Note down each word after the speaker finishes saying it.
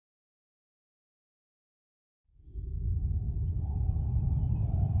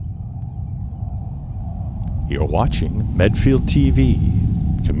You're watching Medfield TV,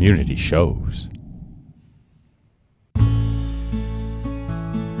 Community Shows.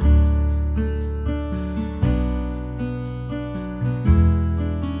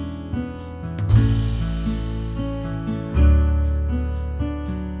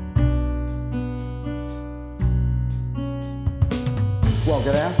 Well,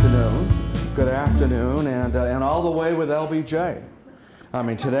 good afternoon, and all the way with LBJ. I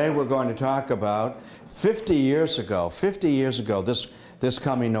mean, today we're going to talk about 50 years ago, this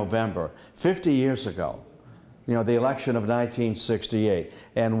coming November, 50 years ago, you know, the election of 1968,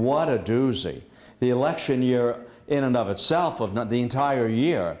 and what a doozy. The election year in and of itself, the entire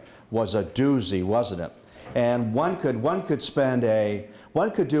year, was a doozy, wasn't it? And one could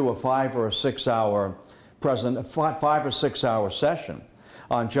do a 5 or 6 hour session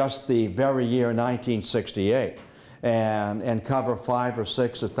on just the very year 1968 and cover 5 or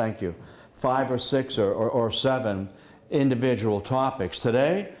 6 or 7 individual topics.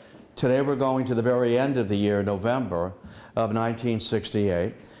 Today we're going to the very end of the year, November of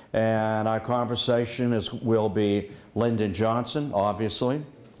 1968, and our conversation will be Lyndon Johnson, obviously,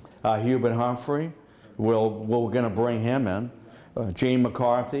 Hubert Humphrey, we're going to bring him in, Gene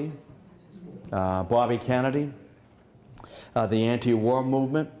McCarthy, Bobby Kennedy, the anti-war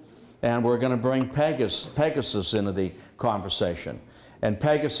movement, and we're going to bring Pegasus into the conversation. And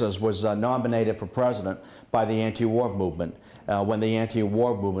Pegasus was nominated for president by the anti-war movement when the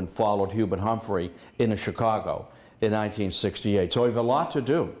anti-war movement followed Hubert Humphrey into Chicago in 1968. So we have a lot to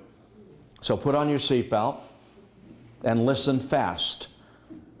do. So put on your seatbelt and listen fast.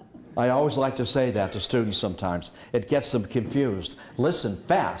 I always like to say that to students sometimes. It gets them confused. Listen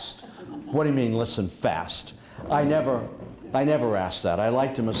fast. What do you mean, listen fast? I never ask that. I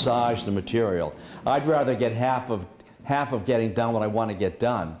like to massage the material. I'd rather get half of getting done what I want to get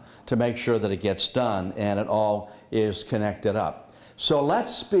done to make sure that it gets done and it all is connected up. So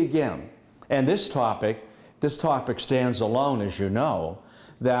let's begin. And this topic stands alone, as you know,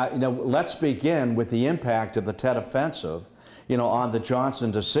 that, let's begin with the impact of the Tet Offensive, on the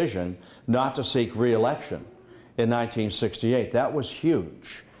Johnson decision not to seek re-election in 1968. That was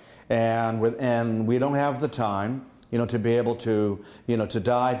huge. And we don't have the time, to be able to, to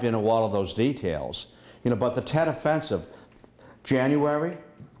dive into all of those details. But the Tet Offensive, January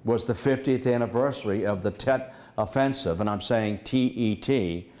was the 50th anniversary of the Tet Offensive, and I'm saying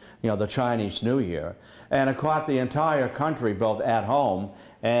T-E-T, the Chinese New Year. And it caught the entire country, both at home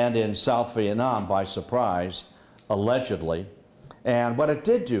and in South Vietnam, by surprise, allegedly. And what it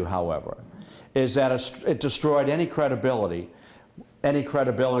did do, however, is that it destroyed any credibility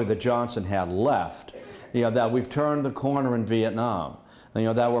that Johnson had left, that we've turned the corner in Vietnam,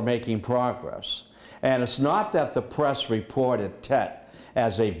 that we're making progress. And it's not that the press reported Tet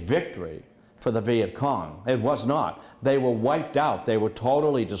as a victory for the Viet Cong. It was not. They were wiped out. They were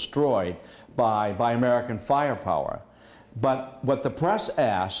totally destroyed by American firepower. But what the press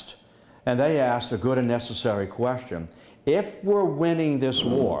asked, and they asked a good and necessary question, if we're winning this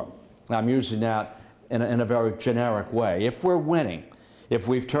war, I'm using that in a very generic way, if we're winning, if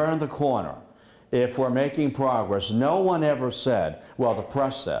we've turned the corner, if we're making progress, no one ever said, well, the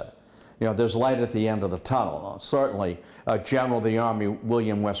press said, there's light at the end of the tunnel. Certainly, General of the Army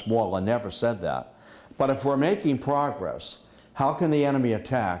William Westmoreland never said that. But if we're making progress, how can the enemy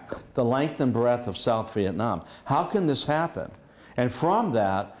attack the length and breadth of South Vietnam? How can this happen? And from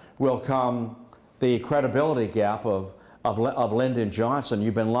that will come the credibility gap of Lyndon Johnson.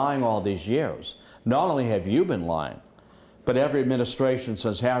 You've been lying all these years. Not only have you been lying, but every administration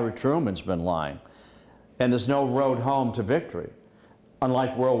since Harry Truman's been lying. And there's no road home to victory,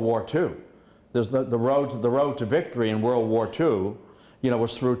 unlike World War II. There's the road to victory in World War II,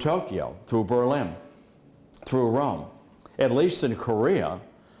 was through Tokyo, through Berlin, through Rome. At least in Korea,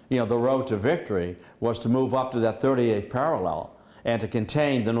 the road to victory was to move up to that 38th parallel and to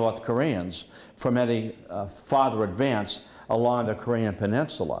contain the North Koreans from any farther advance along the Korean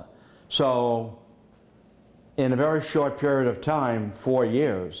Peninsula. So, in a very short period of time, 4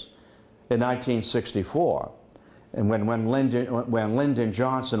 years, in 1964, and when Lyndon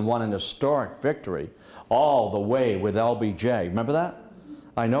Johnson won an historic victory, all the way with LBJ, remember that?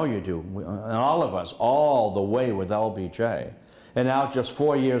 I know you do, and all of us, all the way with LBJ. And now just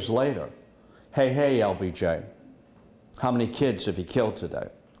 4 years later, hey LBJ, how many kids have you killed today?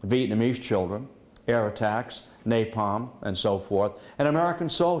 Vietnamese children, air attacks, napalm, and so forth, and American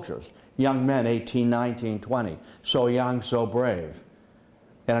soldiers, young men, 18, 19, 20, so young, so brave.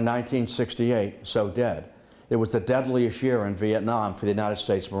 And in 1968, so dead. It was the deadliest year in Vietnam for the United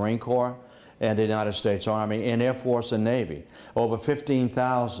States Marine Corps and the United States Army and Air Force and Navy. Over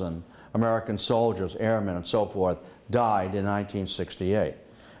 15,000 American soldiers, airmen, and so forth died in 1968.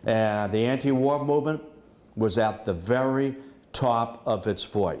 And the anti-war movement was at the very top of its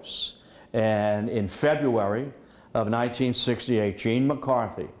voice. And in February of 1968, Gene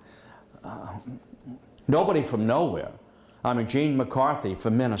McCarthy, nobody from nowhere, I mean Gene McCarthy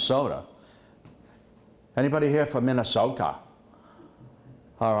from Minnesota. Anybody here from Minnesota?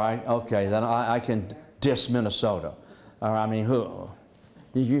 All right, okay, then I can diss Minnesota. I mean,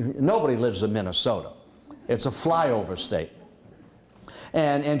 nobody lives in Minnesota. It's a flyover state.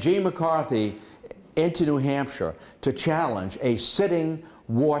 And Gene McCarthy into New Hampshire to challenge a sitting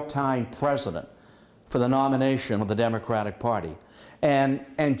wartime president for the nomination of the Democratic Party. And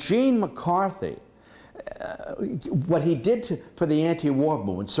Gene McCarthy, what he did for the anti-war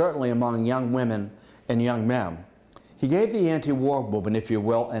movement, certainly among young women and young men, he gave the anti-war movement, if you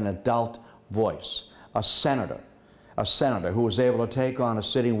will, an adult voice, a senator who was able to take on a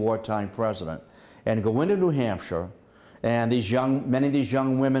sitting wartime president and go into New Hampshire, and many of these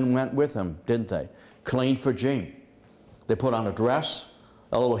young women went with him, didn't they? Clean for Gene. They put on a dress,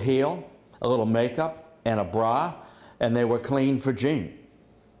 a little heel, a little makeup, and a bra, and they were clean for Gene.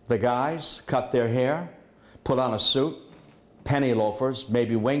 The guys cut their hair, put on a suit, penny loafers,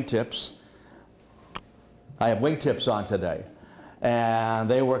 maybe wingtips. I have wingtips on today. And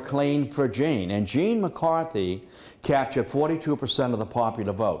they were clean for Gene. And Gene McCarthy captured 42% of the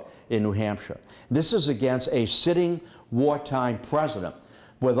popular vote in New Hampshire. This is against a sitting wartime president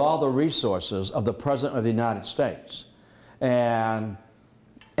with all the resources of the President of the United States. And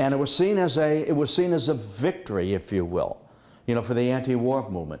it was seen as a victory, if you will, you know, for the anti-war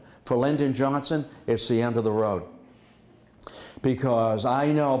movement. For Lyndon Johnson, it's the end of the road. Because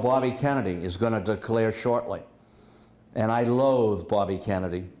I know Bobby Kennedy is going to declare shortly. And I loathe Bobby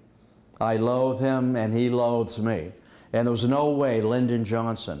Kennedy. I loathe him and he loathes me. And there was no way Lyndon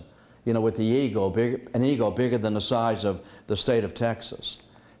Johnson, you know, with the ego, an ego bigger than the size of the state of Texas,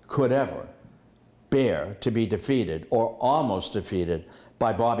 could ever bear to be defeated or almost defeated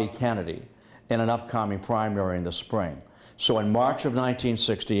by Bobby Kennedy in an upcoming primary in the spring. So in March of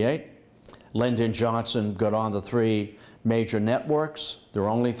 1968, Lyndon Johnson got on the 3 major networks. There were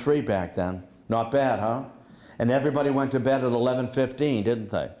only 3 back then. Not bad, huh? And everybody went to bed at 11:15, didn't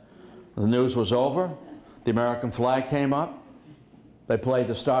they? The news was over. The American flag came up. They played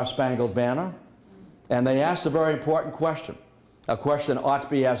the Star-Spangled Banner. And they asked a very important question. A question that ought to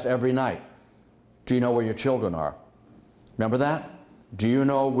be asked every night. Do you know where your children are? Remember that? Do you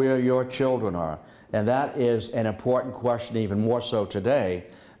know where your children are? And that is an important question, even more so today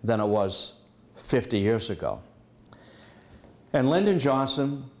than it was 50 years ago. And Lyndon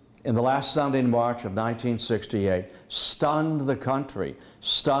Johnson, in the last Sunday in March of 1968, stunned the country,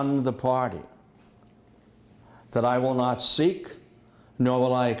 stunned the party, that I will not seek, nor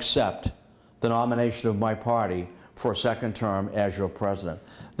will I accept the nomination of my party for a second term as your president.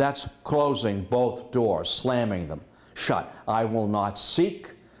 That's closing both doors, slamming them shut. I will not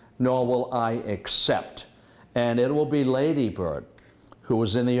seek, nor will I accept. And it will be Lady Bird, who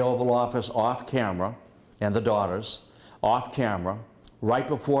was in the Oval Office off camera, and the daughters, off camera, right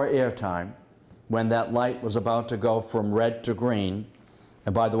before airtime, when that light was about to go from red to green.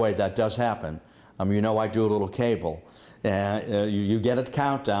 And by the way, that does happen. You know I do a little cable. And you get a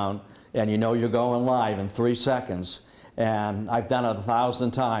countdown, and you know you're going live in 3 seconds. And I've done it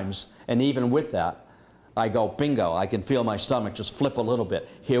 1,000 times. And even with that, I go, bingo, I can feel my stomach just flip a little bit.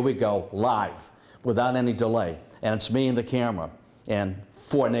 Here we go, live, without any delay. And it's me and the camera, and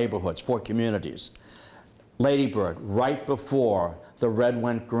 4 neighborhoods, 4 communities. Lady Bird, right before the red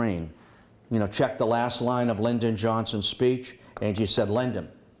went green, you know, check the last line of Lyndon Johnson's speech, and she said, Lyndon,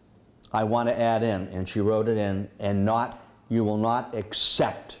 I want to add in, and she wrote it in, and you will not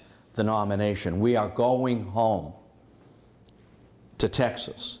accept the nomination. We are going home to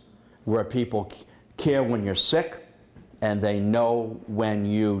Texas, where people care when you're sick, and they know when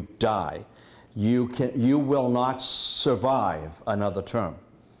you die. You will not survive another term.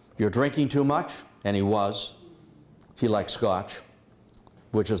 You're drinking too much, and he was. He liked scotch,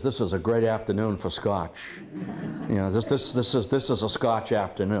 this is a great afternoon for scotch. You know, this is a scotch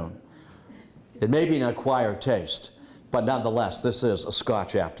afternoon. It may be an acquired taste, but nonetheless, this is a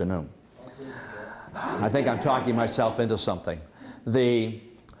scotch afternoon. I think I'm talking myself into something.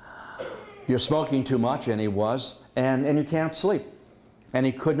 You're smoking too much, and he was, and you can't sleep, and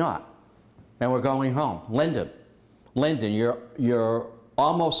he could not. And we're going home. Lyndon, you're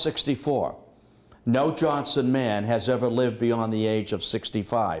almost 64. No Johnson man has ever lived beyond the age of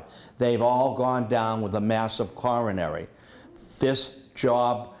 65. They've all gone down with a massive coronary. This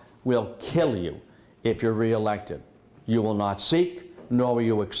job will kill you if you're reelected. You will not seek, nor will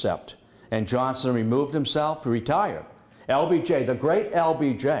you accept. and Johnson removed himself, retired. LBJ, the great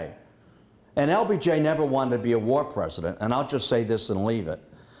LBJ. And LBJ never wanted to be a war president, and I'll just say this and leave it,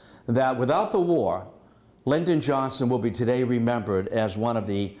 that without the war, Lyndon Johnson will be today remembered as one of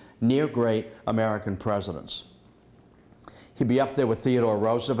the near great American presidents. He'd be up there with Theodore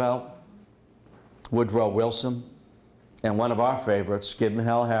Roosevelt, Woodrow Wilson, and one of our favorites, Give 'em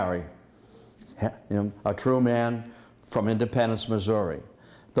Hell Harry, a true man from Independence, Missouri.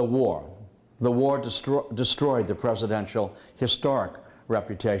 The war destroyed the presidential historic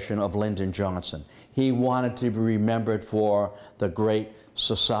reputation of Lyndon Johnson. He wanted to be remembered for the great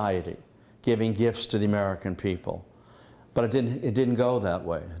society, giving gifts to the American people. But it didn't go that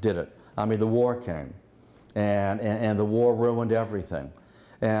way, did it? I mean, the war came, and the war ruined everything.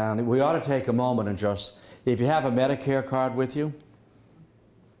 And we ought to take a moment and just, if you have a Medicare card with you,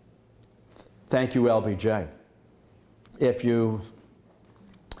 thank you, LBJ. If you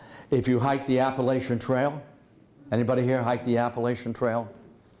hike the Appalachian Trail, anybody here hike the Appalachian Trail?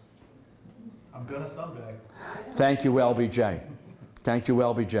 I'm gonna someday. Thank you, LBJ. Thank you,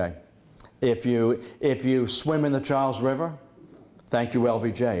 LBJ. If you swim in the Charles River, thank you,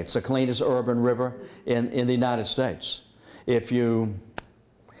 LBJ. It's the cleanest urban river in the United States. If you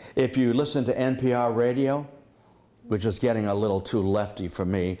listen to NPR radio, which is getting a little too lefty for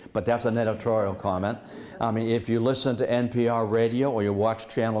me, but that's an editorial comment. I mean, if you listen to NPR radio or you watch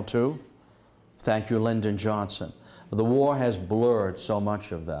Channel 2, thank you, Lyndon Johnson. The war has blurred so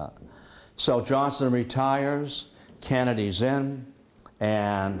much of that. So Johnson retires, Kennedy's in,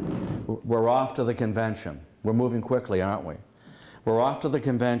 and we're off to the convention. We're moving quickly, aren't we? We're off to the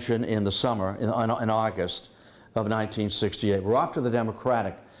convention in the summer, in August of 1968. We're off to the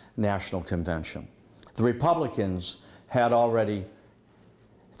Democratic National Convention. The Republicans had already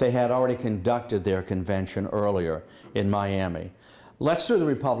conducted their convention earlier in Miami. Let's do the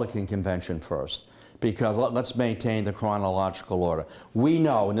Republican convention first, because let's maintain the chronological order. We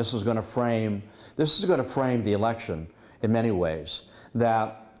know, and this is going to frame the election in many ways,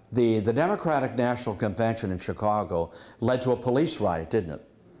 that the Democratic National Convention in Chicago led to a police riot, didn't it?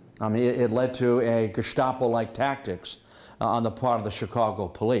 I mean, it led to a Gestapo-like tactics on the part of the Chicago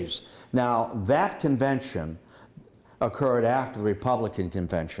police. Now, that convention occurred after the Republican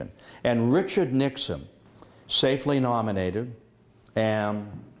convention, and Richard Nixon, safely nominated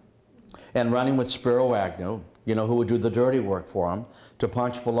and running with Spiro Agnew, you know, who would do the dirty work for him, to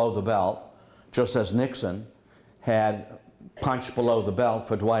punch below the belt, just as Nixon had punched below the belt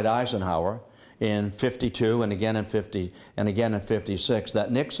for Dwight Eisenhower in '52 and again in '56.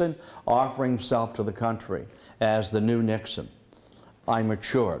 That Nixon offering himself to the country as the new Nixon. I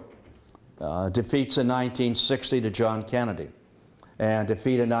matured. Defeats in 1960 to John Kennedy, and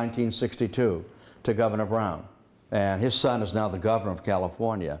defeat in 1962 to Governor Brown. And his son is now the governor of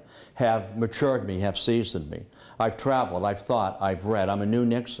California, have matured me, have seasoned me. I've traveled, I've thought, I've read. I'm a new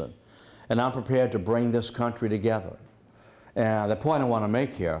Nixon, and I'm prepared to bring this country together. And the point I want to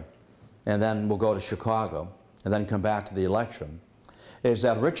make here, and then we'll go to Chicago, and then come back to the election, is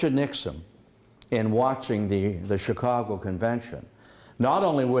that Richard Nixon, in watching the Chicago Convention, not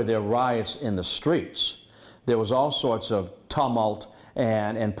only were there riots in the streets, there was all sorts of tumult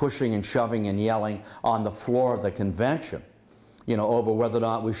and pushing and shoving and yelling on the floor of the convention, you know, over whether or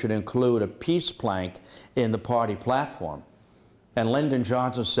not we should include a peace plank in the party platform. And Lyndon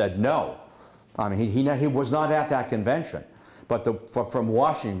Johnson said no. I mean, he was not at that convention. But from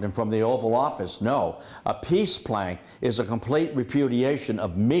Washington, from the Oval Office, no. A peace plank is a complete repudiation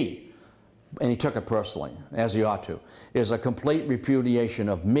of me. And he took it personally, as he ought to, is a complete repudiation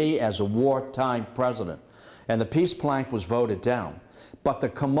of me as a wartime president. And the peace plank was voted down. But the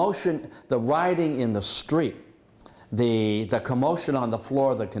commotion, the rioting in the street, the commotion on the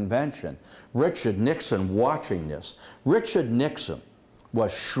floor of the convention, Richard Nixon watching this. Richard Nixon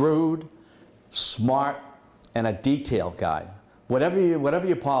was shrewd, smart, and a detail guy. Whatever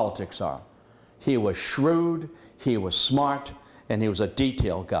your politics are, he was shrewd, he was smart, and he was a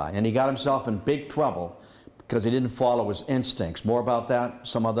detail guy. And he got himself in big trouble because he didn't follow his instincts. More about that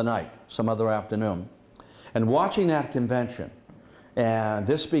some other night, some other afternoon. And watching that convention, and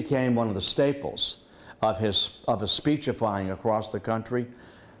this became one of the staples of his speechifying across the country.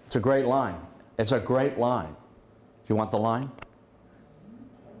 It's a great line. It's a great line. You want the line?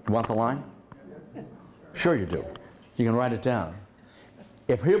 You want the line? Sure you do. You can write it down.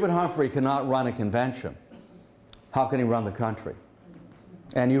 If Hubert Humphrey cannot run a convention, how can he run the country?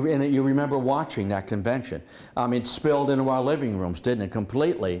 And you remember watching that convention. I mean, it spilled into our living rooms, didn't it?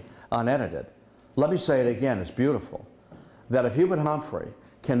 Completely unedited. Let me say it again, it's beautiful. That if Hubert Humphrey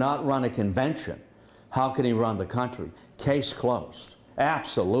cannot run a convention, how can he run the country? Case closed.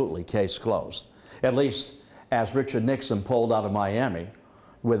 Absolutely, case closed. At least as Richard Nixon pulled out of Miami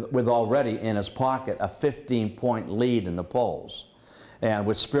with already in his pocket a 15-point lead in the polls. And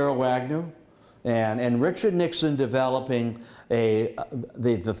with Spiro Agnew and Richard Nixon developing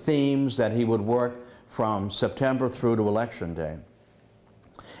the themes that he would work from September through to Election Day.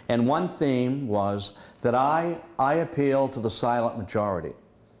 And one theme was that I appeal to the silent majority.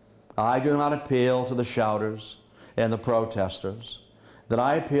 I do not appeal to the shouters and the protesters. That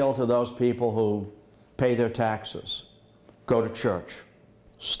I appeal to those people who pay their taxes, go to church,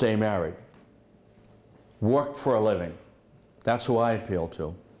 stay married, work for a living. That's who I appeal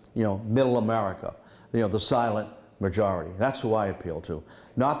to. You know, middle America, you know, the silent majority. That's who I appeal to.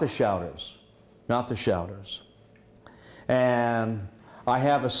 Not the shouters, not the shouters. And I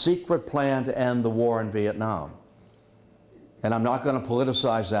have a secret plan to end the war in Vietnam. And I'm not going to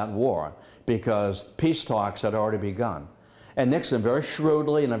politicize that war because peace talks had already begun. And Nixon, very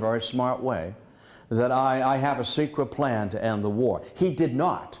shrewdly, in a very smart way, that I have a secret plan to end the war. He did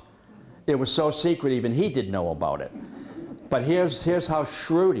not. It was so secret even he didn't know about it. But here's how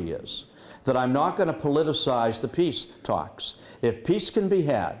shrewd he is, that I'm not going to politicize the peace talks. If peace can be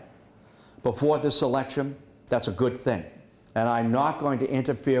had before this election, that's a good thing. And I'm not going to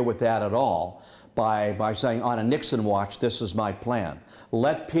interfere with that at all by saying on a Nixon watch, this is my plan.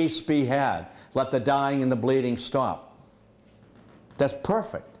 Let peace be had. Let the dying and the bleeding stop. That's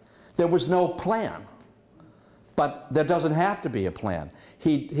perfect. There was no plan. But there doesn't have to be a plan.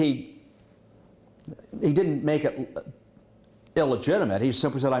 He didn't make it illegitimate. He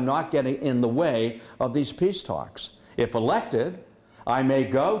simply said, I'm not getting in the way of these peace talks. If elected, I may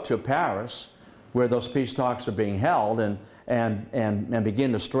go to Paris, where those peace talks are being held, and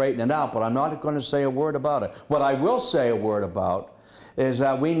begin to straighten it out, but I'm not going to say a word about it. What I will say a word about is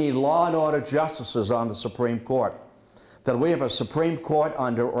that we need law and order justices on the Supreme Court. That we have a Supreme Court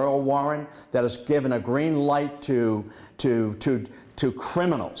under Earl Warren that has given a green light to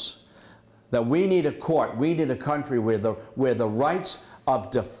criminals. That we need a court, we need a country where the rights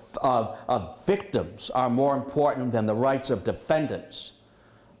of victims are more important than the rights of defendants.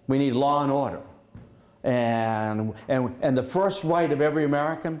 We need law and order. And the first right of every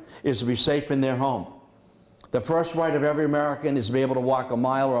American is to be safe in their home. The first right of every American is to be able to walk a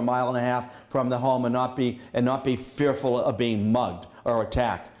mile or a mile and a half from the home and not be fearful of being mugged or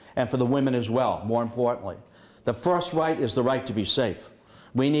attacked. And for the women as well, more importantly. The first right is the right to be safe.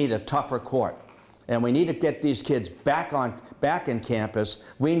 We need a tougher court. And we need to get these kids back in campus.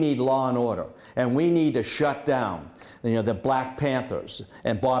 We need law and order. And we need to shut down, you know, the Black Panthers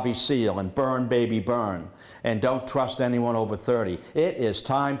and Bobby Seale and Burn Baby Burn and don't trust anyone over 30. It is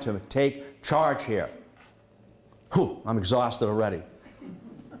time to take charge here. Whew, I'm exhausted already.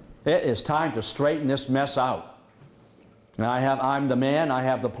 It is time to straighten this mess out. And I'm the man, I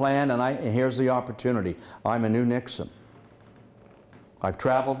have the plan, and here's the opportunity. I'm a new Nixon. I've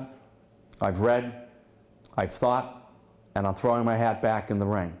traveled, I've read, I've thought, and I'm throwing my hat back in the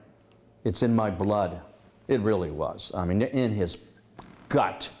ring. It's in my blood. It really was. I mean, in his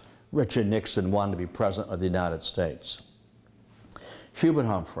gut, Richard Nixon wanted to be President of the United States. Hubert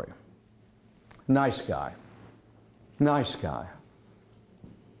Humphrey, nice guy. Nice guy.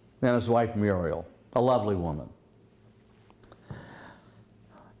 And his wife Muriel, a lovely woman.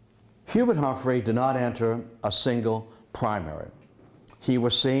 Hubert Humphrey did not enter a single primary. He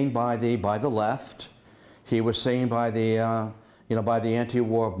was seen by the left. He was seen by the by the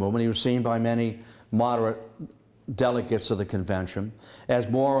anti-war movement. He was seen by many moderate delegates of the convention as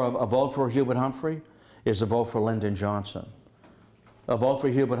more of a vote for Hubert Humphrey is a vote for Lyndon Johnson. A vote for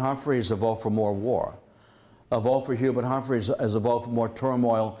Hubert Humphrey is a vote for more war. A vote for Hubert Humphrey is a vote for more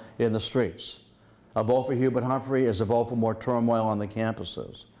turmoil in the streets. A vote for Hubert Humphrey is a vote for more turmoil on the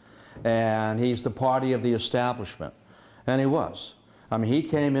campuses. And he's the party of the establishment. And he was. I mean, he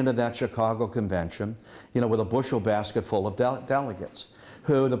came into that Chicago convention, you know, with a bushel basket full of delegates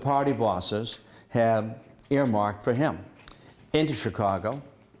who the party bosses had earmarked for him. Into Chicago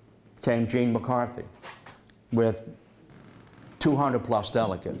came Gene McCarthy with 200 plus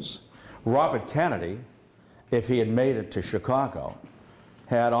delegates. Robert Kennedy, if he had made it to Chicago,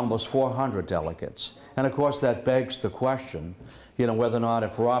 had almost 400 delegates. And of course that begs the question, you know, whether or not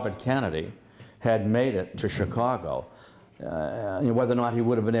if Robert Kennedy had made it to Chicago, whether or not he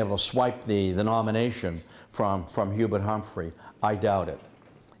would have been able to swipe the nomination from Hubert Humphrey. I doubt it.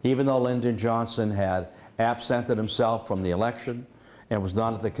 Even though Lyndon Johnson had absented himself from the election and was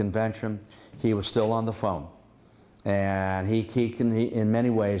not at the convention, he was still on the phone. And he in many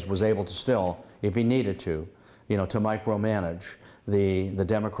ways was able to still, if he needed to, you know, to micromanage the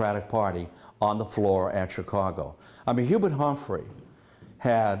Democratic Party on the floor at Chicago. I mean, Hubert Humphrey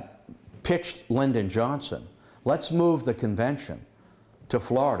had pitched Lyndon Johnson, let's move the convention to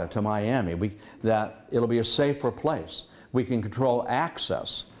Florida, to Miami, that it'll be a safer place. We can control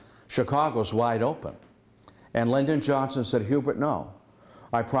access. Chicago's wide open. And Lyndon Johnson said, Hubert, no.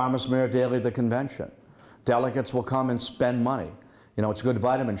 I promised Mayor Daley the convention. Delegates will come and spend money. You know, it's a good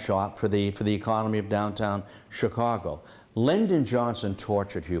vitamin shot for the economy of downtown Chicago. Lyndon Johnson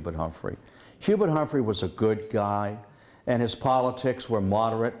tortured Hubert Humphrey. Hubert Humphrey was a good guy, and his politics were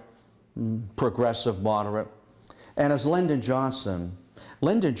moderate, progressive moderate. And as Lyndon Johnson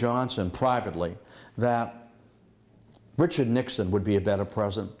privately, that Richard Nixon would be a better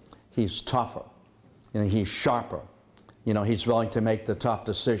president. He's tougher, you know, he's sharper. You know, he's willing to make the tough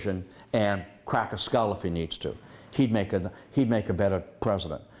decision and crack a skull if he needs to. He'd make a better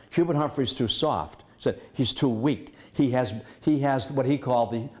president. Hubert Humphrey's too soft. Said he's too weak. He has what he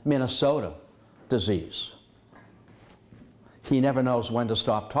called the Minnesota disease. He never knows when to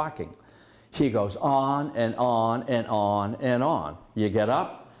stop talking. He goes on and on and on and on. You get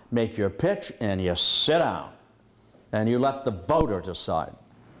up, make your pitch, and you sit down. And you let the voter decide.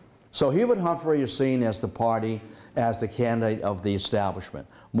 So Hubert Humphrey is seen as the candidate of the establishment.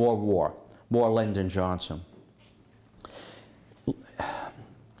 More war, more Lyndon Johnson.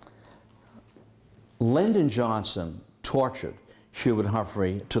 Lyndon Johnson tortured Hubert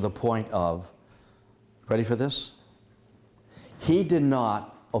Humphrey to the point of, ready for this? He did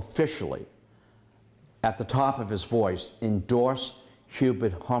not officially, at the top of his voice, endorse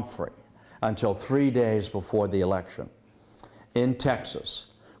Hubert Humphrey until 3 days before the election in Texas,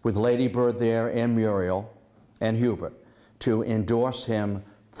 with Lady Bird there and Muriel and Hubert, to endorse him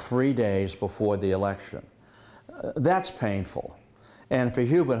 3 days before the election. That's painful. And for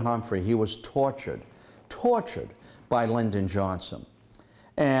Hubert Humphrey, he was tortured by Lyndon Johnson.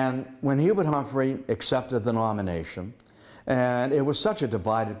 And when Hubert Humphrey accepted the nomination, and it was such a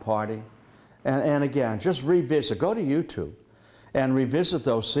divided party, and again, just revisit, go to YouTube, and revisit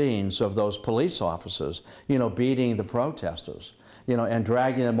those scenes of those police officers, you know, beating the protesters, you know, and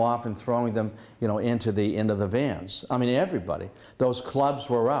dragging them off and throwing them, you know, into the vans. I mean, everybody. Those clubs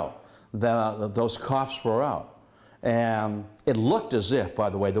were out. Those cops were out. And it looked as if, by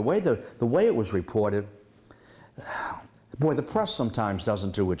the way it was reported, boy, the press sometimes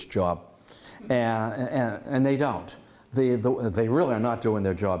doesn't do its job, and they don't. They really are not doing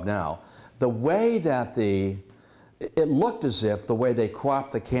their job now. The way that it looked as if, the way they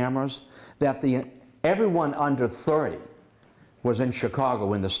cropped the cameras, that everyone under 30 was in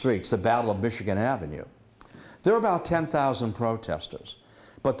Chicago in the streets, the Battle of Michigan Avenue. There were about 10,000 protesters.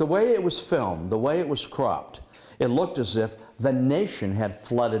 But the way it was filmed, the way it was cropped, it looked as if the nation had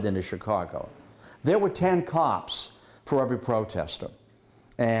flooded into Chicago. There were 10 cops for every protester.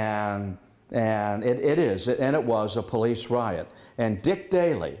 And it was a police riot. And Dick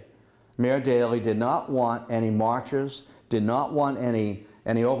Daley, Mayor Daley, did not want any marches, did not want any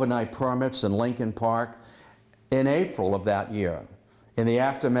overnight permits in Lincoln Park. In April of that year, in the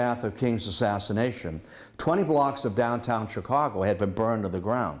aftermath of King's assassination, 20 blocks of downtown Chicago had been burned to the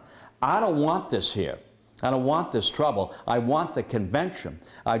ground. I don't want this here. I don't want this trouble. I want the convention.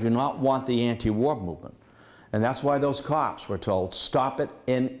 I do not want the anti-war movement. And that's why those cops were told, stop it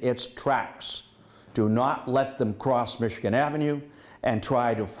in its tracks. Do not let them cross Michigan Avenue and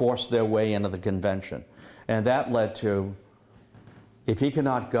try to force their way into the convention. And that led to, if he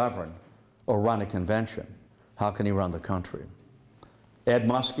cannot govern or run a convention, how can he run the country? Ed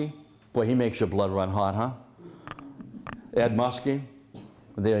Muskie, boy, he makes your blood run hot, huh? Ed Muskie,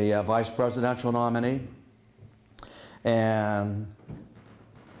 the vice presidential nominee. And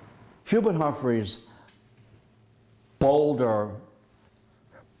Hubert Humphrey's bolder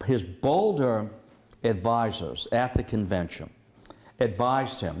advisors at the convention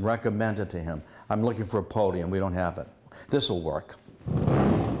advised him, recommended to him, I'm looking for a podium, we don't have it. This will work.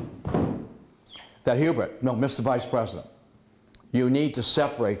 That Hubert, no, Mr. Vice President, you need to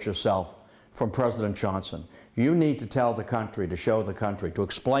separate yourself from President Johnson. You need to tell the country, to show the country, to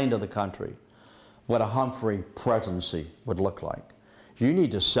explain to the country what a Humphrey presidency would look like. You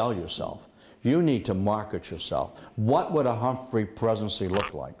need to sell yourself. You need to market yourself. What would a Humphrey presidency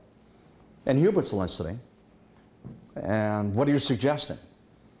look like? And Hubert's listening. And what are you suggesting?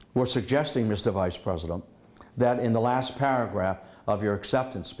 We're suggesting, Mr. Vice President, that in the last paragraph of your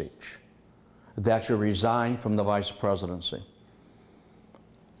acceptance speech, that you resign from the vice presidency.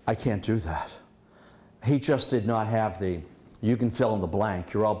 I can't do that. He just did not have you can fill in the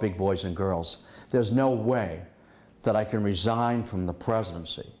blank, you're all big boys and girls. There's no way that I can resign from the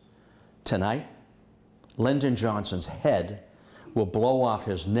presidency. Tonight, Lyndon Johnson's head will blow off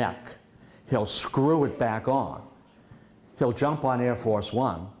his neck. He'll screw it back on. He'll jump on Air Force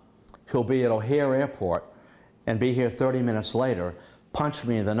One. He'll be at O'Hare Airport and be here 30 minutes later, punch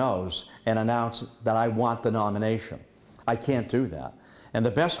me in the nose and announce that I want the nomination. I can't do that. And the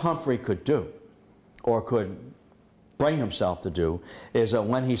best Humphrey could do, or could bring himself to do, is that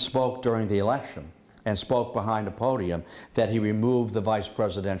when he spoke during the election and spoke behind a podium, that he removed the vice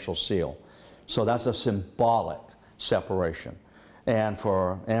presidential seal. So that's a symbolic separation. And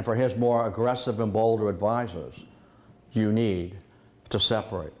for his more aggressive and bolder advisors, you need to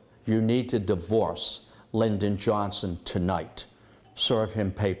separate. You need to divorce Lyndon Johnson tonight. Serve him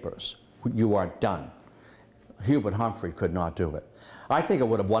papers. You are done. Hubert Humphrey could not do it. I think it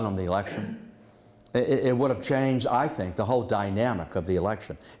would have won him the election. It would have changed, I think, the whole dynamic of the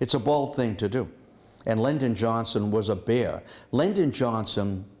election. It's a bold thing to do. And Lyndon Johnson was a bear. Lyndon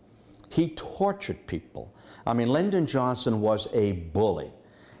Johnson, he tortured people. I mean, Lyndon Johnson was a bully.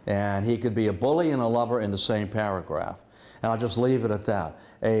 And he could be a bully and a lover in the same paragraph. And I'll just leave it at that.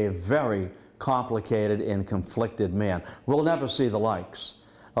 A very complicated and conflicted man. We'll never see the likes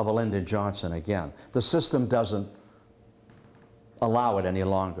of a Lyndon Johnson again. The system doesn't allow it any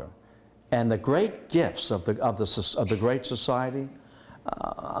longer. And the great gifts of the Great Society,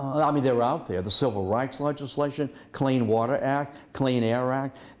 I mean, they're out there. The Civil Rights legislation, Clean Water Act, Clean Air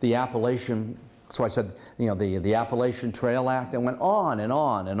Act, the Appalachian, so I said, you know, the Appalachian Trail Act, and went on and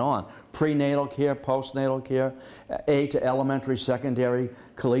on and on. Prenatal care, postnatal care, aid to elementary, secondary,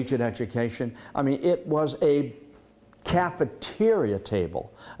 collegiate education. I mean, it was a cafeteria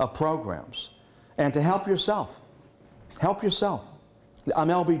table of programs. And to help yourself. Help yourself. I'm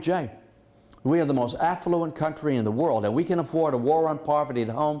LBJ. We are the most affluent country in the world, and we can afford a war on poverty at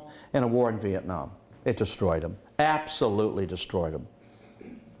home and a war in Vietnam. It destroyed him. Absolutely destroyed him.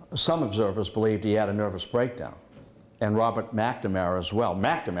 Some observers believed he had a nervous breakdown, and Robert McNamara as well.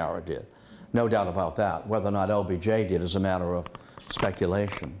 McNamara did. No doubt about that. Whether or not LBJ did is a matter of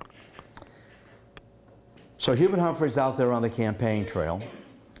speculation. So Hubert Humphrey's out there on the campaign trail,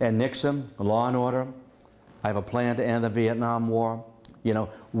 and Nixon, law and order. I have a plan to end the Vietnam War. You know,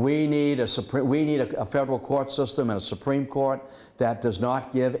 we need a federal court system and a Supreme Court that does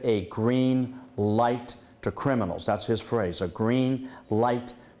not give a green light to criminals. That's his phrase, a green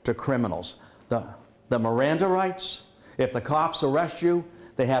light to criminals. The Miranda rights, if the cops arrest you,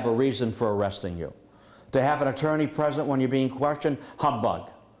 they have a reason for arresting you. To have an attorney present when you're being questioned,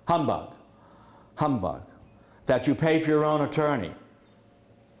 humbug, humbug, humbug. That you pay for your own attorney.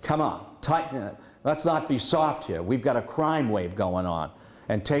 Come on, tighten it. Let's not be soft here. We've got a crime wave going on.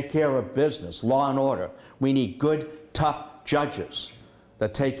 And take care of business, law and order. We need good, tough judges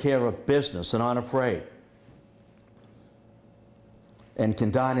that take care of business and aren't afraid. And can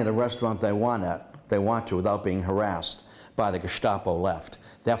dine at a restaurant they want to without being harassed by the Gestapo left.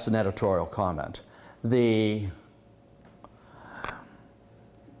 That's an editorial comment.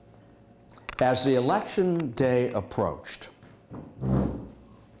 As the election day approached,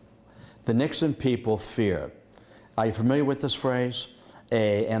 the Nixon people feared. Are you familiar with this phrase?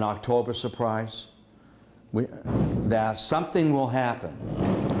 An October surprise? That something will happen.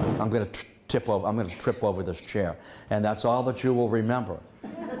 I'm going to trip over this chair. And that's all that you will remember.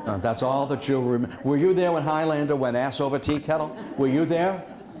 That's all that you'll remember. Were you there when Hylander went ass over tea kettle? Were you there?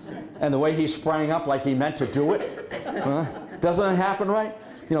 And the way he sprang up like he meant to do it? Doesn't it happen, right?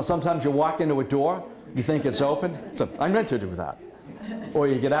 You know, sometimes you walk into a door, you think it's open. I meant to do that. Or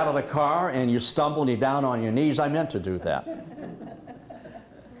you get out of the car and you stumble and you're down on your knees. I meant to do that.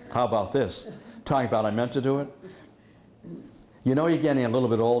 How about this? Talking about I meant to do it. You know you're getting a little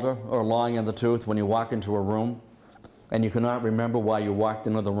bit older or long in the tooth when you walk into a room and you cannot remember why you walked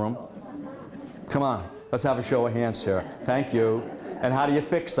into the room? Come on, let's have a show of hands here. Thank you. And how do you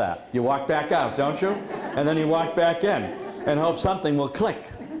fix that? You walk back out, don't you? And then you walk back in and hope something will click.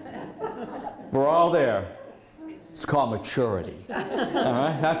 We're all there. It's called maturity. All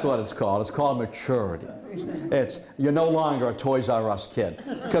right? That's what it's called. It's called maturity. You're no longer a Toys R Us kid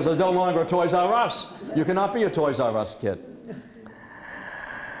because there's no longer a Toys R Us. You cannot be a Toys R Us kid.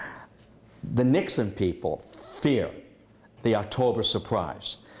 The Nixon people fear the October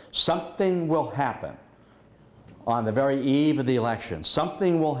surprise. Something will happen on the very eve of the election.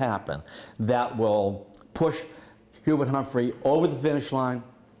 Something will happen that will push Hubert Humphrey over the finish line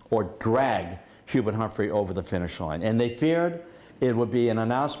or drag Hubert Humphrey over the finish line. And they feared it would be an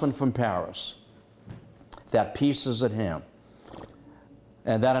announcement from Paris that peace is at hand.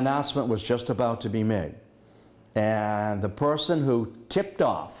 And that announcement was just about to be made. And the person who tipped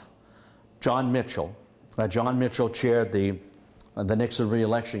off John Mitchell chaired the Nixon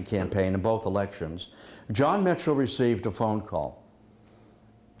re-election campaign in both elections. John Mitchell received a phone call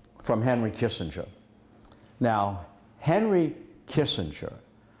from Henry Kissinger. Now, Henry Kissinger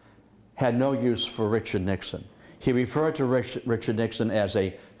had no use for Richard Nixon. He referred to Richard Nixon as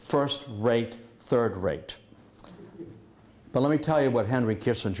a first-rate, third-rate. But let me tell you what Henry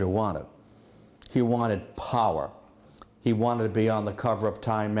Kissinger wanted. He wanted power. He wanted to be on the cover of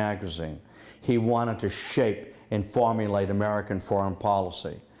Time magazine. He wanted to shape and formulate American foreign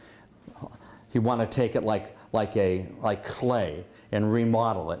policy. He wanted to take it like clay and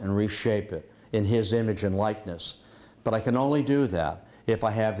remodel it and reshape it in his image and likeness. But I can only do that if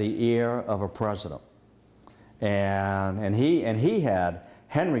I have the ear of a president. And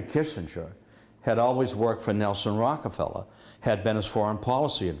Henry Kissinger had always worked for Nelson Rockefeller, had been his foreign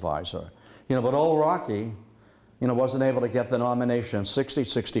policy advisor. But old Rocky, wasn't able to get the nomination in 60,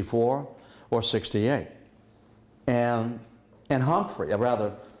 64, or 68. And Humphrey, or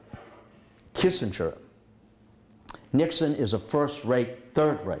rather Kissinger, Nixon is a first-rate,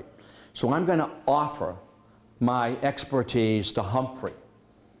 third-rate. So I'm going to offer my expertise to Humphrey.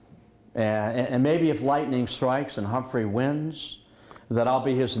 And maybe if lightning strikes and Humphrey wins, that I'll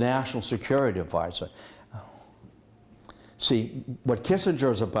be his national security advisor. See, what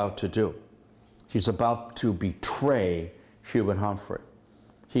Kissinger is about to do, he's about to betray Hubert Humphrey.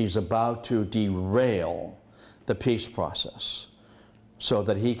 He's about to derail the peace process so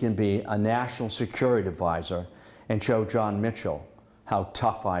that he can be a national security advisor and show John Mitchell how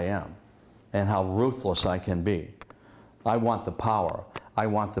tough I am and how ruthless I can be. I want the power. I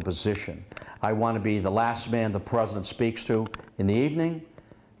want the position. I want to be the last man the president speaks to in the evening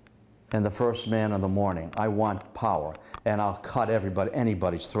and the first man in the morning. I want power, and I'll cut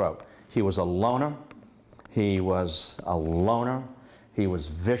anybody's throat. He was a loner. He was a loner. He was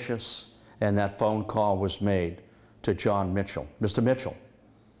vicious, and that phone call was made to John Mitchell. Mr. Mitchell,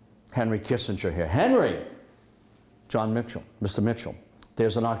 Henry Kissinger here. Henry! John Mitchell, Mr. Mitchell,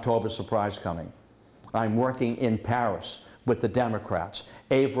 there's an October surprise coming. I'm working in Paris with the Democrats.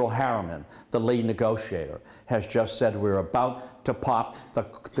 Avril Harriman, the lead negotiator, has just said we're about to pop the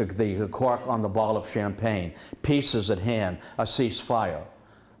cork on the bottle of champagne. Peace is at hand, a ceasefire.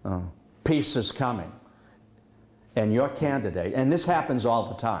 Peace is coming. And your candidate, and this happens all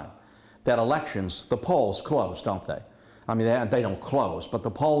the time, that elections, the polls close, don't they? I mean, they don't close, but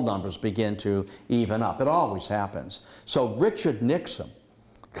the poll numbers begin to even up. It always happens. So Richard Nixon,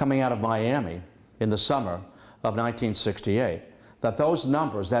 coming out of Miami in the summer of 1968, that those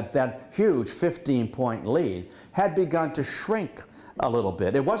numbers, that huge 15-point lead, had begun to shrink a little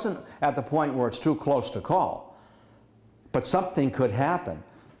bit. It wasn't at the point where it's too close to call, but something could happen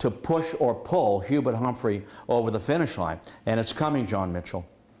to push or pull Hubert Humphrey over the finish line. And it's coming, John Mitchell.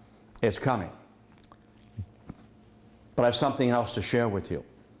 It's coming. But I have something else to share with you.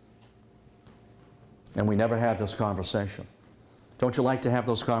 And we never had this conversation. Don't you like to have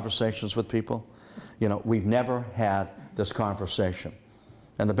those conversations with people? We've never had this conversation.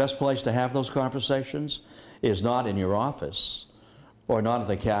 And the best place to have those conversations is not in your office or not at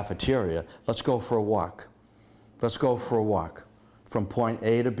the cafeteria. Let's go for a walk. Let's go for a walk from point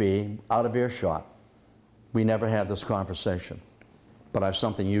A to B, out of earshot. We never had this conversation. But I have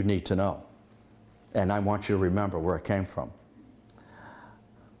something you need to know. And I want you to remember where it came from.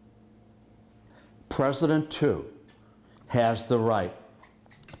 President II has the right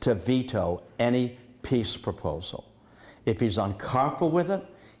to veto any peace proposal. If he's uncomfortable with it,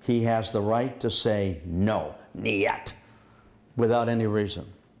 he has the right to say no, niet, without any reason.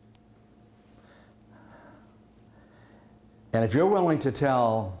 And if you're willing to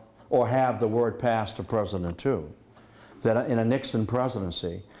tell or have the word passed to President II that in a Nixon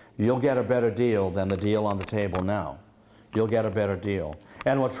presidency, you'll get a better deal than the deal on the table now. You'll get a better deal.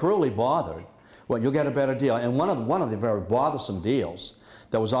 And what truly bothered, well, you'll get a better deal. And one of the very bothersome deals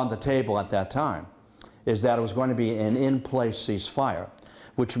that was on the table at that time is that it was going to be an in-place ceasefire,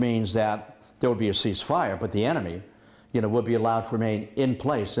 which means that there would be a ceasefire, but the enemy, would be allowed to remain in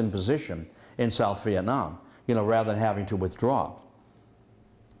place, in position in South Vietnam, rather than having to withdraw.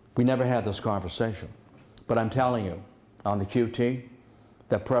 We never had this conversation. But I'm telling you, on the QT,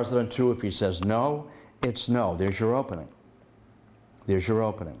 that President II, if he says no, it's no. There's your opening. There's your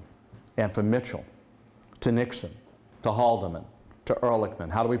opening. And from Mitchell to Nixon to Haldeman to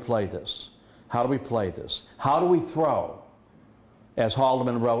Ehrlichman, how do we play this? How do we play this? How do we throw, as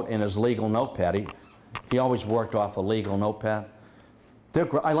Haldeman wrote in his legal notepad, he always worked off a legal notepad. That's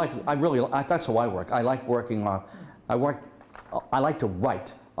how I work. I like working on, I like to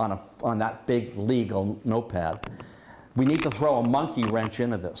write on that big legal notepad. We need to throw a monkey wrench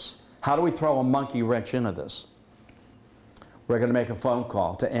into this. How do we throw a monkey wrench into this? We're going to make a phone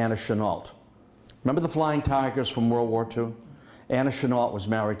call to Anna Chenault. Remember the Flying Tigers from World War II? Anna Chenault was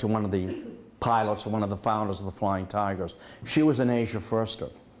married to one of the pilots, one of the founders of the Flying Tigers. She was an Asia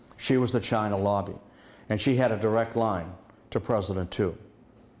Firster. She was the China lobby. And she had a direct line to President Tu.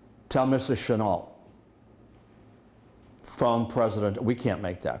 Tell Mrs. Chenault from President, we can't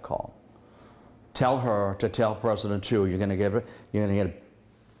make that call. Tell her to tell President Tu you're going to get a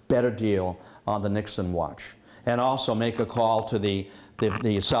better deal on the Nixon watch. And also make a call to the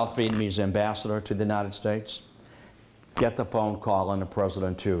South Vietnamese ambassador to the United States. Get the phone call into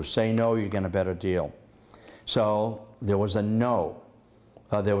President Tu. Say no, you get a better deal. So there was a no.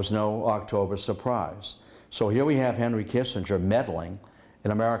 There was no October surprise. So here we have Henry Kissinger meddling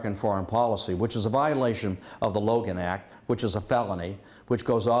in American foreign policy, which is a violation of the Logan Act, which is a felony, which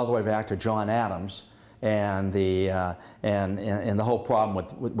goes all the way back to John Adams and the whole problem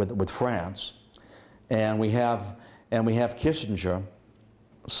with France. And we have Kissinger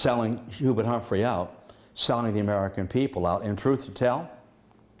selling Hubert Humphrey out, selling the American people out. And truth to tell,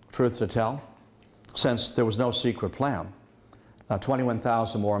 since there was no secret plan,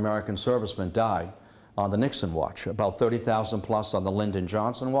 21,000 more American servicemen died on the Nixon watch, about 30,000 plus on the Lyndon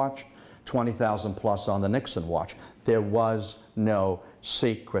Johnson watch, 20,000 plus on the Nixon watch. There was no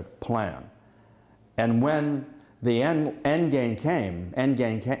secret plan. And when the end game came in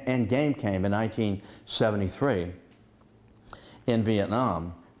 1973 in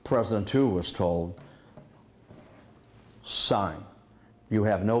Vietnam, President Tu was told, sign. You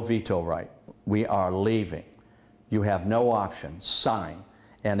have no veto right. We are leaving. You have no option. Sign.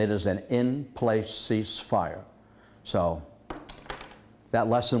 And it is an in-place ceasefire. So that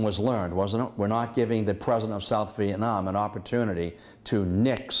lesson was learned, wasn't it? We're not giving the president of South Vietnam an opportunity to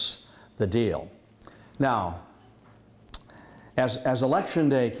nix the deal. Now, as Election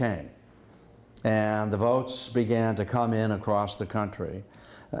Day came and the votes began to come in across the country,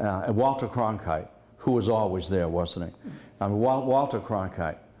 Walter Cronkite, who was always there, wasn't he? I mean, Walter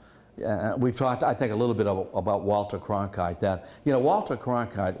Cronkite. We've talked, I think, a little bit about Walter Cronkite, that, you know, Walter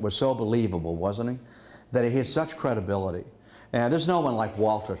Cronkite was so believable, wasn't he? That he had such credibility. And there's no one like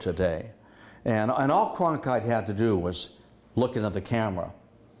Walter today. And all Cronkite had to do was look into the camera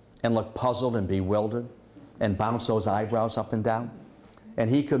and look puzzled and bewildered and bounce those eyebrows up and down. And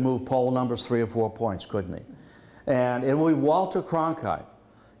he could move poll numbers 3 or 4 points, couldn't he? And it would be Walter Cronkite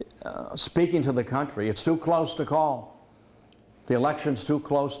speaking to the country. It's too close to call. The election's too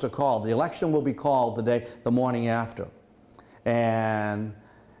close to call. The election will be called the morning after. And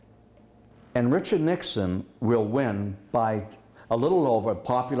Richard Nixon will win by a little over,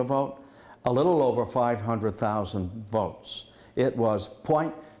 popular vote, a little over 500,000 votes. It was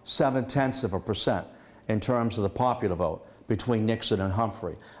 0.7% in terms of the popular vote between Nixon and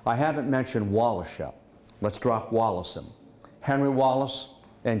Humphrey. I haven't mentioned Wallace yet. Let's drop Wallace in. Henry Wallace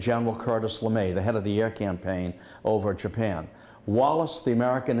and General Curtis LeMay, the head of the air campaign over Japan. Wallace, the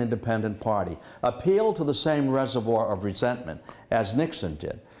American Independent Party, appealed to the same reservoir of resentment as Nixon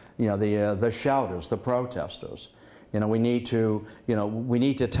did. You know, the shouters, the protesters. You know, we need to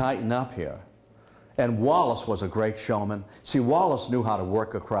tighten up here. And Wallace was a great showman. See, Wallace knew how to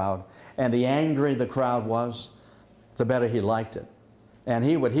work a crowd, and the angrier the crowd was, the better he liked it. And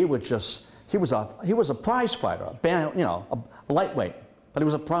he was a prize fighter, a lightweight, but he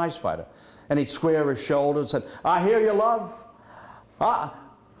was a prize fighter. And he'd square his shoulders and said, "I hear you, love.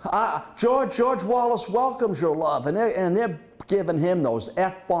 George Wallace welcomes your love." And they're giving him those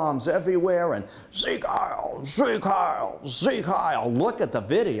F-bombs everywhere, and Zeke Heil, Zeke Heil, Zeke Heil. Look at the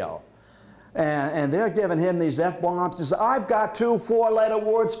video. And they're giving him these F-bombs. He says, "I've got 2 4-letter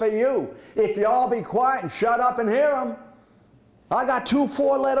words for you. If you all be quiet and shut up and hear them, I got 2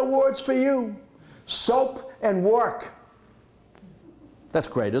 4-letter words for you. Soap and work." That's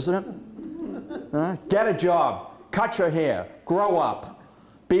great, isn't it? Get a job. Cut your hair. Grow up.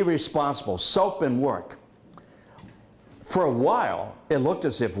 Be responsible. Soap and work. For a while, it looked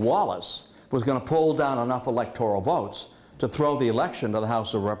as if Wallace was going to pull down enough electoral votes to throw the election to the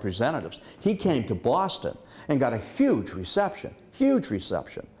House of Representatives. He came to Boston and got a huge reception.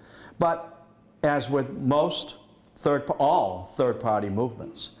 But as with all third-party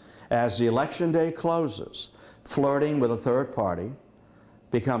movements, as the election day closes, flirting with a third party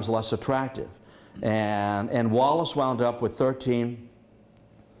becomes less attractive. And Wallace wound up with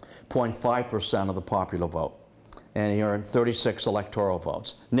 13.5% of the popular vote. And he earned 36 electoral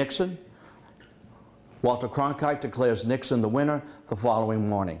votes. Nixon, Walter Cronkite declares Nixon the winner the following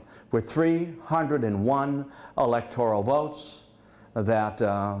morning with 301 electoral votes. That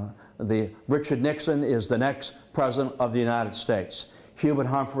Richard Nixon is the next president of the United States. Hubert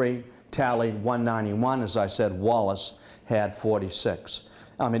Humphrey tallied 191. As I said, Wallace had 46.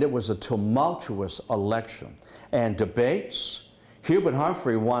 I mean, it was a tumultuous election. And debates, Hubert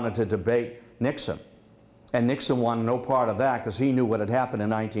Humphrey wanted to debate Nixon. And Nixon wanted no part of that because he knew what had happened in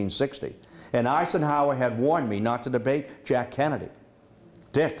 1960. And Eisenhower had warned me not to debate Jack Kennedy.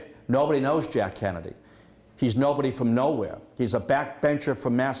 Dick, nobody knows Jack Kennedy. He's nobody from nowhere. He's a backbencher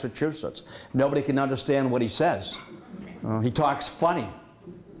from Massachusetts. Nobody can understand what he says. He talks funny.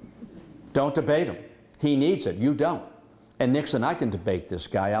 Don't debate him. He needs it. You don't. And Nixon, I can debate this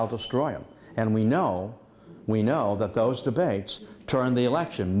guy. I'll destroy him. And we know that those debates turned the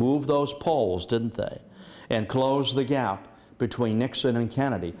election, moved those polls, didn't they? And closed the gap between Nixon and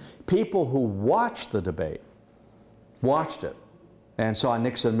Kennedy. People who watched the debate, watched it, and saw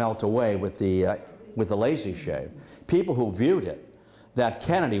Nixon melt away with the lazy shave. People who viewed it, that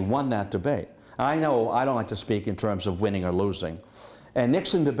Kennedy won that debate. I know I don't like to speak in terms of winning or losing. And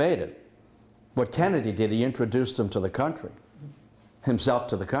Nixon debated. What Kennedy did, he introduced him to the country, himself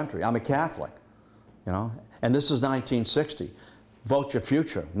to the country. I'm a Catholic, you know, and this is 1960. Vote your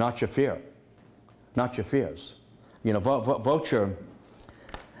future, not your fear, not your fears. You know, vote your,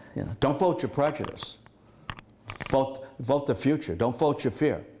 you know, don't vote your prejudice. Vote the future. Don't vote your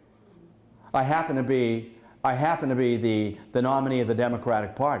fear. I happen to be the nominee of the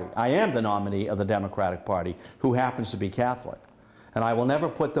Democratic Party. I am the nominee of the Democratic Party who happens to be Catholic. And I will never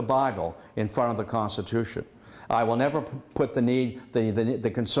put the Bible in front of the Constitution. I will never put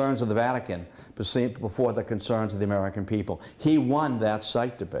the concerns of the Vatican before the concerns of the American people. He won that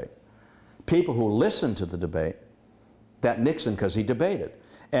site debate. People who listened to the debate, that Nixon, because he debated.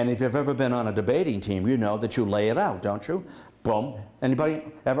 And if you've ever been on a debating team, you know that you lay it out, don't you? Boom. Anybody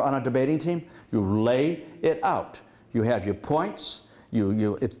ever on a debating team? You lay it out. You have your points.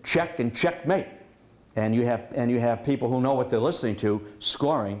 It's check and checkmate. And you have people who know what they're listening to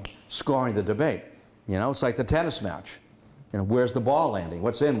scoring the debate. You know, it's like the tennis match. You know, where's the ball landing?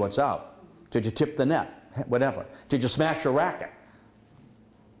 What's in? What's out? Did you tip the net? Whatever. Did you smash your racket?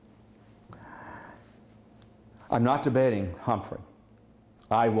 I'm not debating Humphrey.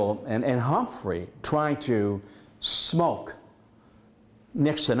 I will, and Humphrey trying to smoke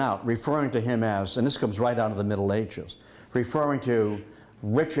Nixon out, referring to him as, and this comes right out of the Middle Ages, referring to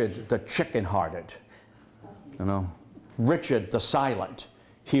Richard the chicken-hearted, you know, Richard the silent.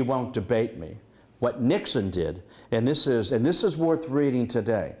 He won't debate me. What Nixon did, and this is worth reading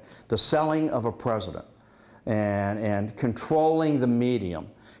today, the selling of a president and controlling the medium,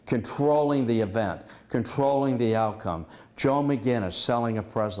 controlling the event, controlling the outcome. Joe McGinnis selling a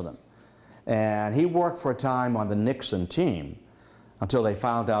president. And he worked for a time on the Nixon team until they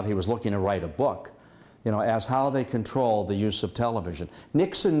found out he was looking to write a book, you know, as how they control the use of television.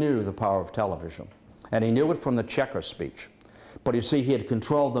 Nixon knew the power of television, and he knew it from the checker speech. But you see, he had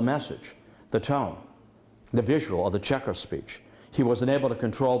controlled the message, the tone, the visual of the checker speech. He wasn't able to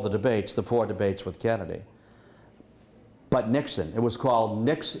control the debates, the 4 debates with Kennedy. But Nixon, it was called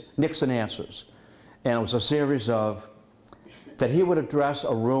Nixon Answers. And it was a series of, that he would address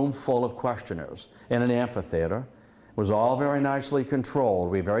a room full of questioners in an amphitheater. It was all very nicely controlled.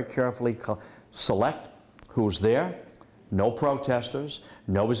 We very carefully select who's there. No protesters.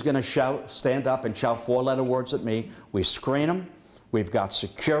 Nobody's going to stand up and shout 4-letter words at me. We screen them. We've got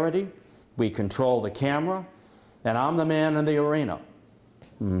security. We control the camera. And I'm the man in the arena.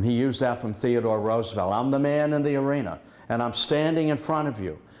 He used that from Theodore Roosevelt. I'm the man in the arena. And I'm standing in front of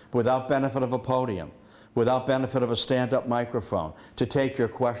you without benefit of a podium, without benefit of a stand-up microphone, to take your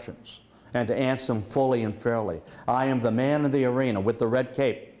questions and to answer them fully and fairly. I am the man in the arena with the red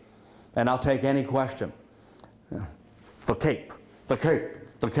cape, and I'll take any question. The cape, the cape,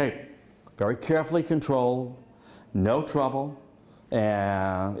 the cape. Very carefully controlled, no trouble,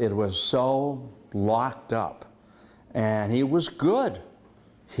 and it was so locked up. And he was good.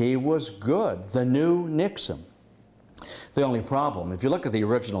 He was good. The new Nixon. The only problem, if you look at the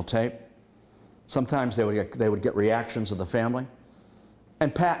original tape, sometimes they would get reactions of the family.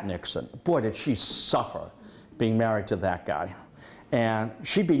 And Pat Nixon, boy, did she suffer being married to that guy. And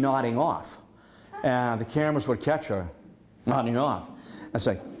she'd be nodding off. And the cameras would catch her nodding off. and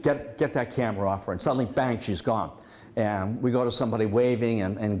say, get that camera off her. And suddenly, bang, she's gone. And we go to somebody waving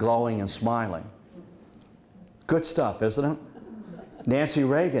and glowing and smiling. Good stuff, isn't it? Nancy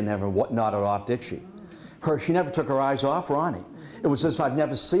Reagan never nodded off, did she? She never took her eyes off Ronnie. It was as if I've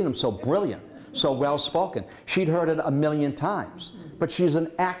never seen him so brilliant, so well-spoken. She'd heard it a million times. But she's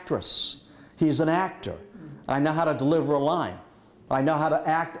an actress. He's an actor. I know how to deliver a line. I know how to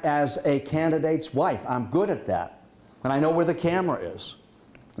act as a candidate's wife. I'm good at that. And I know where the camera is.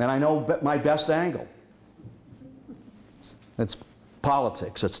 And I know my best angle. It's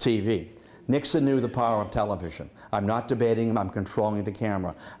politics. It's TV. Nixon knew the power of television. I'm not debating him, I'm controlling the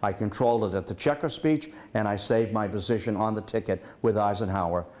camera. I controlled it at the Checker speech, and I saved my position on the ticket with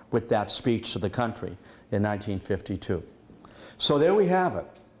Eisenhower with that speech to the country in 1952. So there we have it.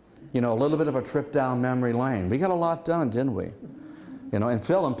 You know, a little bit of a trip down memory lane. We got a lot done, didn't we? You know, and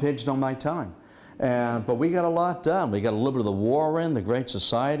Phil impinged on my time. But we got a lot done. We got a little bit of the war in, the Great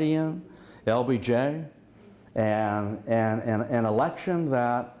Society in, LBJ, and an election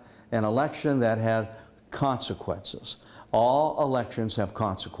that had consequences. All elections have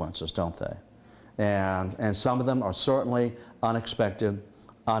consequences, don't they? And some of them are certainly unexpected,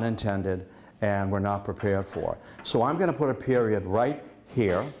 unintended, and we're not prepared for. So I'm going to put a period right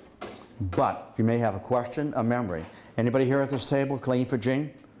here, but you may have a question, a memory. Anybody here at this table clean for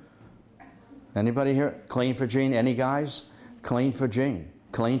Gene? Anybody here clean for Gene? Any guys? Clean for Gene.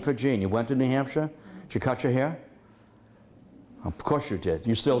 Clean for Gene. You went to New Hampshire? Did you cut your hair? Of course you did.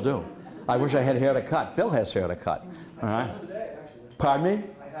 You still do. I wish I had hair to cut. Phil has hair to cut. All right. Today, actually. Pardon me?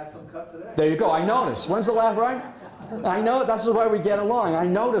 I had some cut today. There you go. I noticed. When's the last, right? I know. That's why we get along. I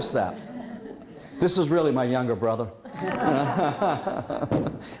noticed that. This is really my younger brother,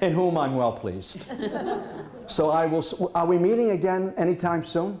 in whom I'm well pleased. So I will. Are we meeting again anytime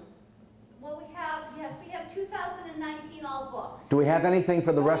soon? Well, we have 2019 all booked. Do we have anything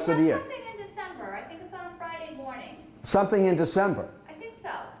for the rest of the year? Something in December. I think it's on a Friday morning. Something in December. I think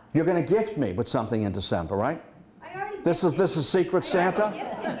so. You're going to gift me with something in December, right? I already This is Secret Santa?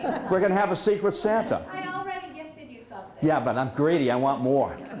 gifted you something. We're going to have a Secret Santa. I already gifted you something. Yeah, but I'm greedy. I want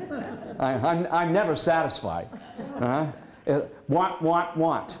more. I'm never satisfied.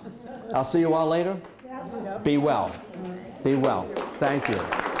 Want. I'll see you all later. Be well. Be well. Thank you.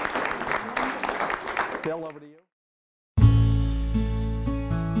 Phil, over to you.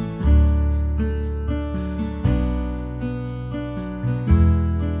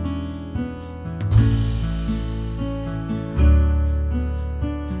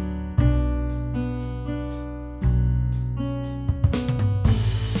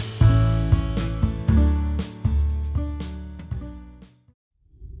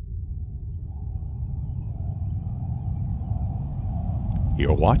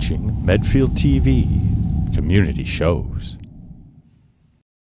 You're watching Medfield TV, community shows.